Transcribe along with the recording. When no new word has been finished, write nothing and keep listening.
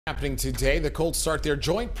Happening today, the Colts start their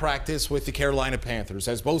joint practice with the Carolina Panthers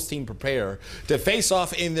as both teams prepare to face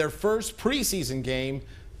off in their first preseason game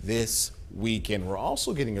this weekend. We're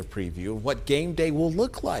also getting a preview of what game day will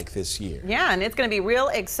look like this year. Yeah, and it's going to be real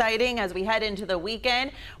exciting as we head into the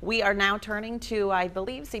weekend. We are now turning to, I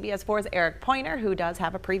believe, CBS 4's Eric Pointer, who does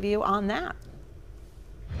have a preview on that.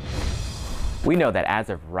 We know that as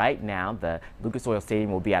of right now, the Lucas Oil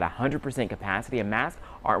Stadium will be at 100% capacity and masks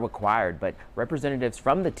aren't required, but representatives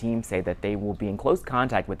from the team say that they will be in close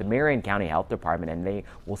contact with the Marion County Health Department and they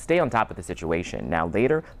will stay on top of the situation. Now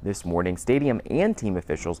later this morning, stadium and team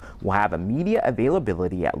officials will have a media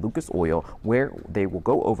availability at Lucas Oil where they will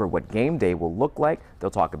go over what game day will look like.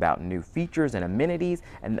 They'll talk about new features and amenities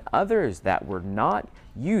and others that were not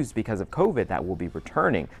used because of COVID that will be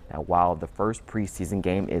returning. Now, while the first preseason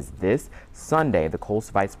game is this Sunday, the Colts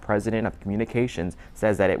Vice President of Communications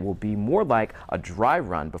says that it will be more like a dry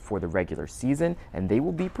run before the regular season, and they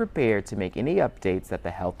will be prepared to make any updates that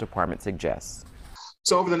the health department suggests.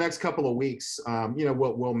 So over the next couple of weeks,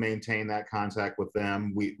 we'll maintain that contact with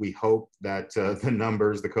them. We hope that the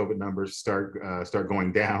COVID numbers start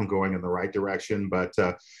going down, going in the right direction. But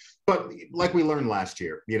like we learned last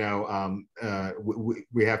year, we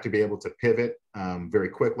have to be able to pivot very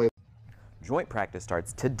quickly. Joint practice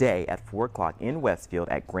starts today at 4 o'clock in Westfield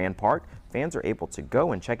at Grand Park. Fans are able to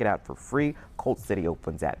go and check it out for free. Colts City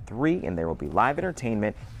opens at 3, and there will be live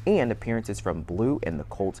entertainment and appearances from Blue and the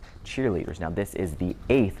Colts cheerleaders. Now, this is the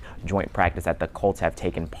 8th joint practice that the Colts have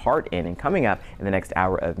taken part in. And coming up in the next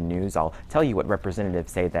hour of news, I'll tell you what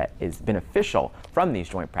representatives say that is beneficial from these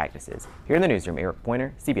joint practices. Here in the newsroom, Eric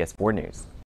Pointer, CBS 4 News.